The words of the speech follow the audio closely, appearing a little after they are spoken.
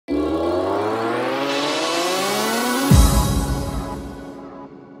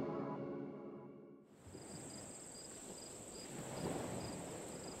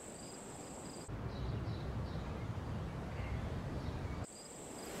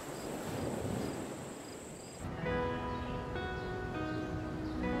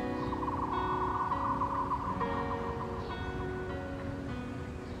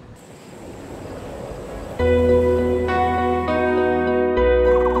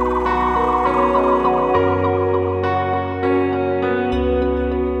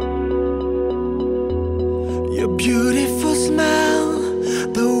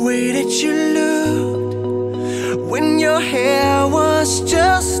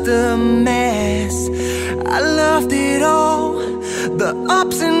a mess. I loved it all, the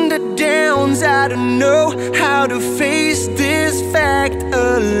ups and the downs. I don't know how to face this fact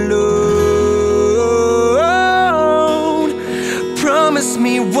alone. Promise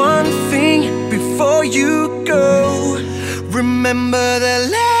me one thing before you go. Remember the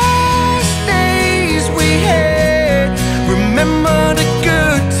last days we had. Remember the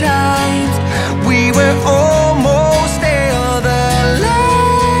good times. We were almost there. The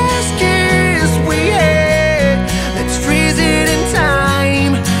last kiss we had. Let's freeze it in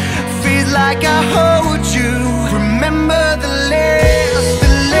time. Feels like I hold you. Remember the last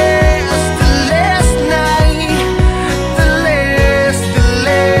night. The last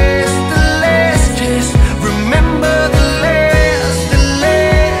kiss. Remember the last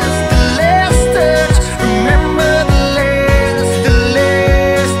touch. Remember the last.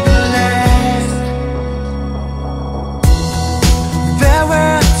 There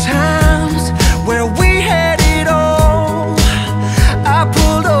were times where we had it all. I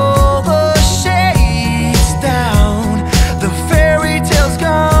pulled all the shades down. The fairy tale's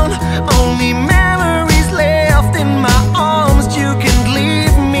gone. Only memories left in my arms. You can't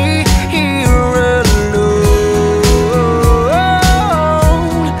leave me here alone.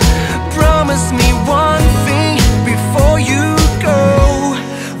 Promise me one thing before you go.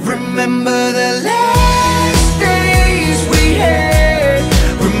 Remember the last days we had.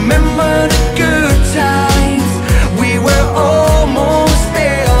 Remember the good times. We were almost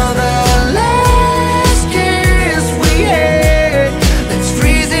there. The last kiss we had. Let's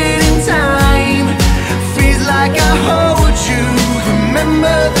freeze it in time. Feels like I hold you.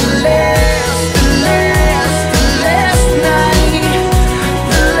 Remember the last night.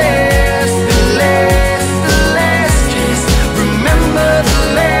 The last kiss. Remember the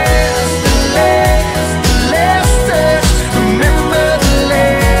last touch. Remember the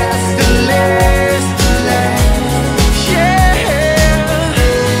last. Yeah.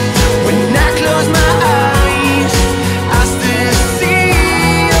 When I close my eyes, I still see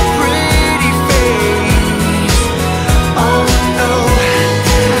your pretty face. Oh no,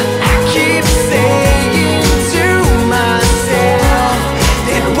 I keep saying to myself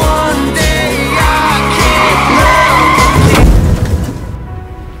that one day I can't love.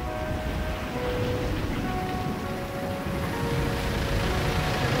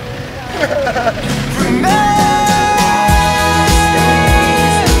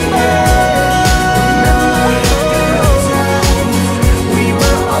 We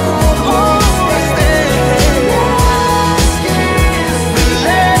were almost there. The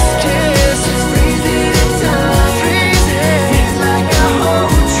last kiss. Freeze it in time. Freeze it. Feels like I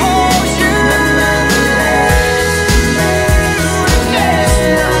hold you. Remember the last night.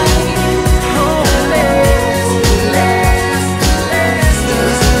 Oh, the last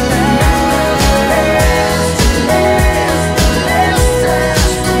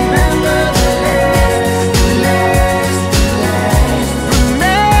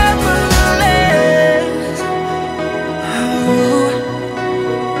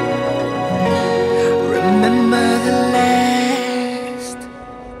Remember the last.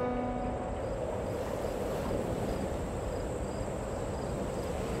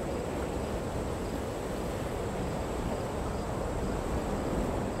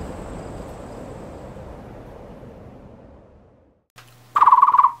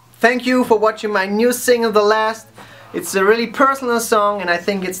 Thank you for watching my new single, The Last. It's a really personal song, and I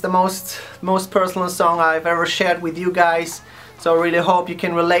think it's the most personal song I've ever shared with you guys. So I really hope you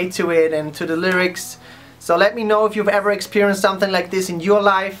can relate to it and to the lyrics. So let me know if you've ever experienced something like this in your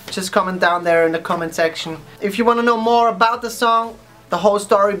life. Just comment down there in the comment section. If you want to know more about the song, the whole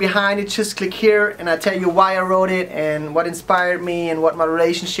story behind it, just click here and I tell you why I wrote it and what inspired me and what my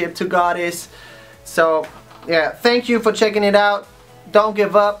relationship to God is. So yeah, thank you for checking it out. Don't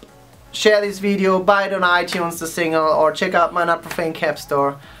give up. Share this video, buy it on iTunes, the single, or check out my Not Profane Cap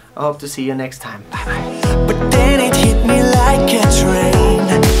store. I hope to see you next time. Bye bye. But then it hit me like a train.